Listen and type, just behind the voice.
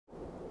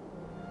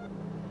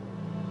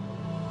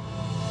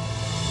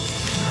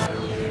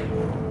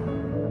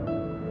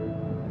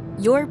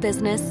Your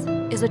business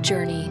is a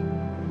journey.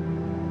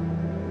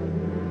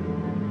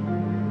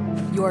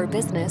 Your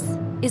business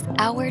is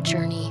our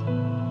journey.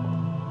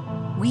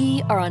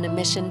 We are on a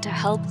mission to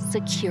help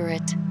secure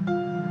it.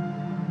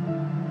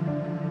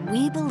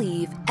 We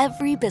believe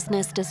every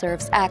business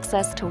deserves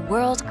access to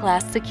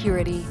world-class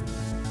security.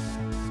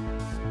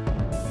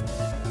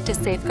 To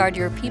safeguard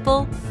your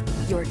people,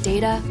 your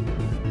data,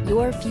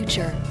 your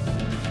future.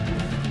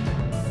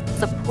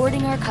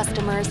 Supporting our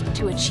customers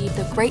to achieve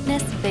the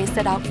greatness they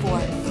set out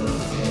for.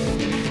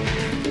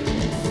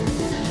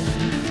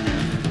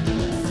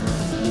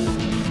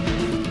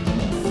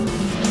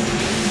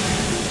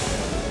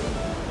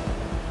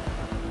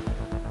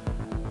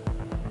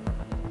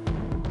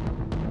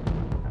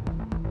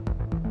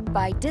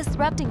 By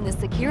disrupting the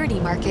security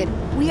market,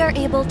 we are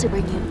able to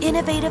bring you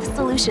innovative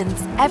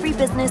solutions every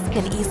business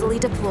can easily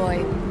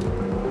deploy.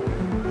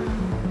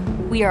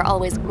 We are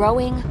always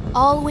growing,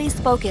 always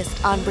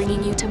focused on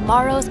bringing you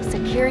tomorrow's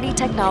security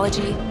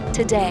technology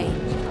today.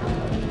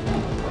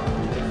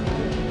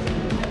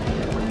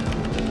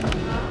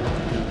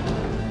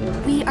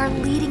 We are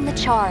leading the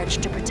charge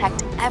to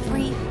protect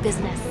every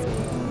business,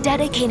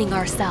 dedicating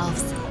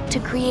ourselves to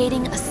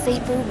creating a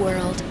safer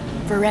world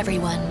for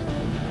everyone.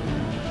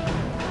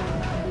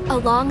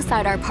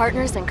 Alongside our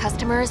partners and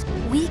customers,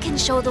 we can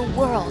show the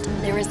world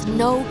there is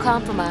no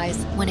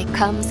compromise when it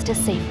comes to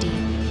safety.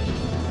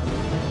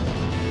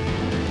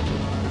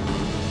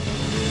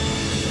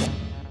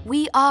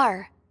 We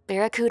are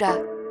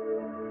Barracuda.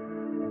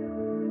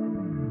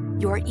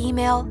 Your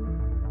email,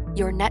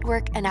 your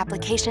network and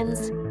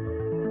applications,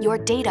 your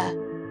data,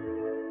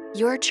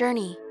 your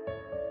journey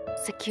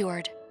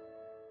secured.